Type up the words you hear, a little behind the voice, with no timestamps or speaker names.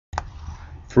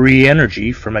Free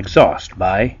energy from exhaust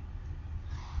by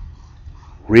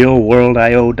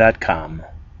realworldIO.com.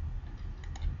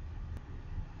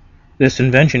 This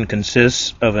invention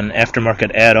consists of an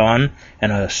aftermarket add-on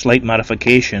and a slight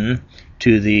modification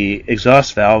to the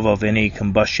exhaust valve of any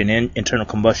internal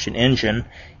combustion engine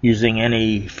using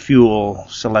any fuel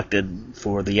selected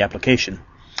for the application.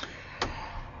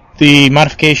 The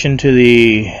modification to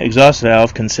the exhaust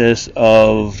valve consists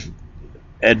of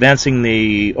advancing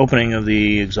the opening of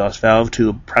the exhaust valve to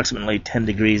approximately 10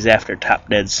 degrees after top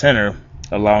dead center,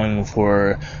 allowing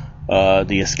for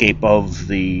the escape of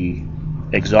the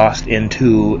exhaust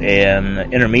into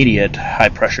an intermediate high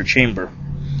pressure chamber.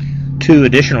 2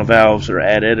 additional valves are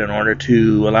added in order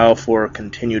to allow for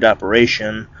continued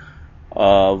operation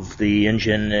of the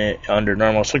engine under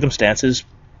normal circumstances,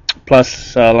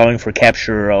 plus allowing for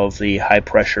capture of the high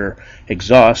pressure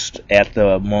exhaust at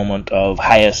the moment of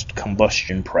highest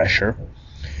combustion pressure,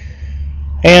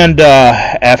 and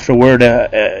afterward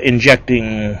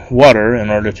injecting water in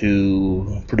order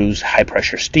to produce high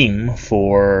pressure steam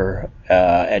for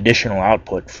additional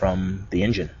output from the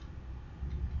engine.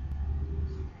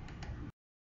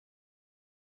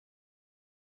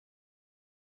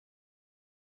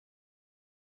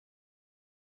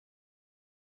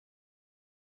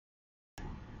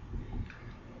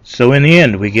 So in the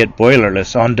end, we get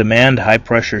boilerless on-demand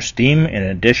high-pressure steam in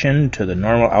addition to the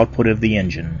normal output of the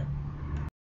engine.